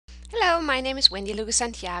Hello, my name is Wendy Lucas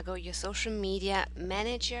Santiago, your social media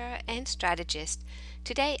manager and strategist.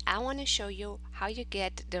 Today I want to show you how you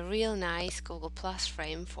get the real nice Google Plus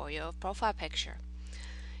frame for your profile picture.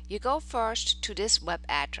 You go first to this web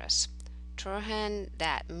address,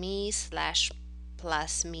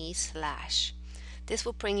 turhan.me/plus me/. This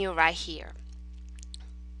will bring you right here.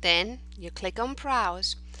 Then you click on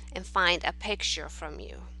Browse and find a picture from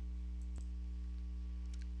you.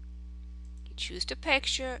 You choose the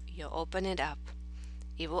picture, you open it up.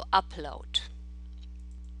 It will upload.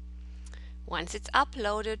 Once it's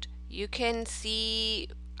uploaded, you can see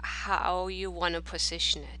how you want to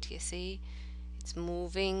position it. You see, it's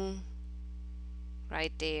moving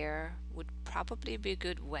right there. Would probably be a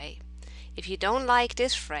good way. If you don't like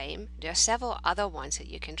this frame, there are several other ones that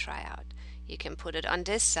you can try out. You can put it on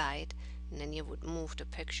this side, and then you would move the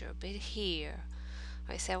picture a bit here.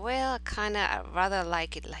 I say, well, I rather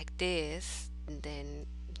like it like this, and then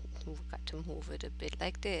we've got to move it a bit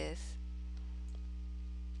like this.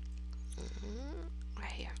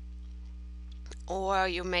 Right here. Or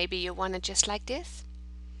maybe you want it just like this,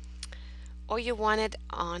 or you want it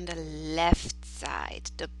on the left side,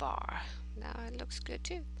 the bar. Now it looks good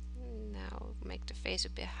too. Now make the face a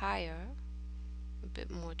bit higher, a bit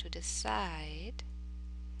more to the side,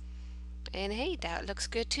 and hey, that looks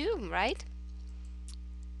good too, right?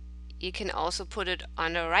 You can also put it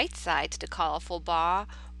on the right side, the colorful bar,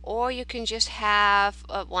 or you can just have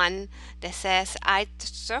one that says "I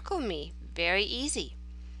circle me." Very easy.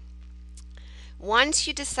 Once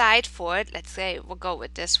you decide for it, let's say we'll go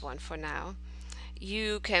with this one for now,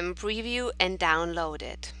 you can preview and download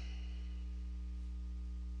it.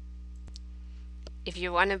 If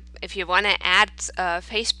you want to add a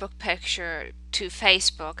Facebook picture to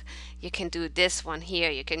Facebook, you can do this one here.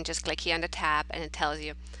 You can just click here on the tab and it tells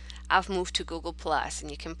you I've moved to Google Plus, and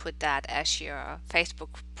you can put that as your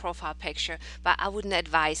Facebook profile picture, but I wouldn't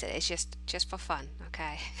advise it. It's just for fun,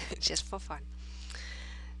 okay? Just for fun.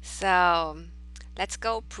 So let's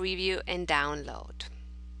go preview and download.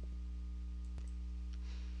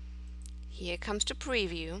 Here comes the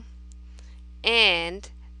preview, and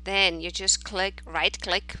then you just right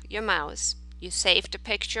click your mouse, you save the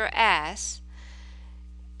picture as,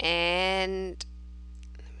 and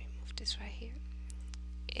let me move this right here,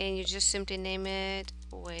 and you just simply name it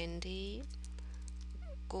Wendy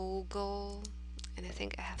Google, and I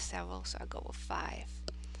think I have several, so I'll go with 5,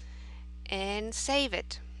 and save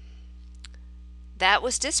it. That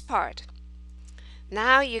was this part.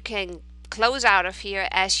 Now you can close out of here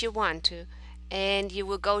as you want to, and you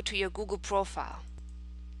will go to your Google profile.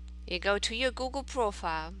 You go to your Google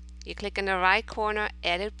profile, you click in the right corner,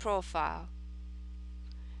 edit profile.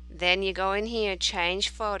 Then you go in here, change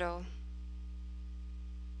photo,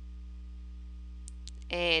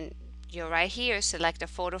 and you're right here, select a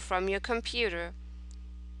photo from your computer.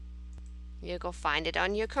 You go find it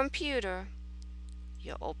on your computer,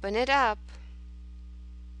 you open it up,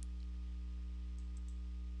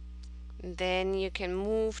 then you can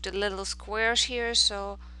move the little squares here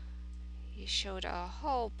so you show the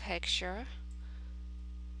whole picture.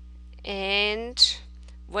 And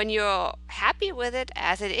when you're happy with it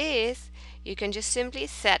as it is, you can just simply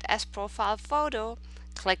set as profile photo,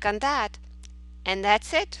 click on that, and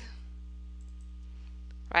that's it.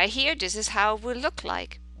 Right here, this is how it will look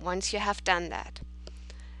like once you have done that.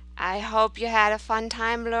 I hope you had a fun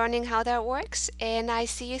time learning how that works, and I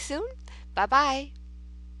see you soon. Bye bye.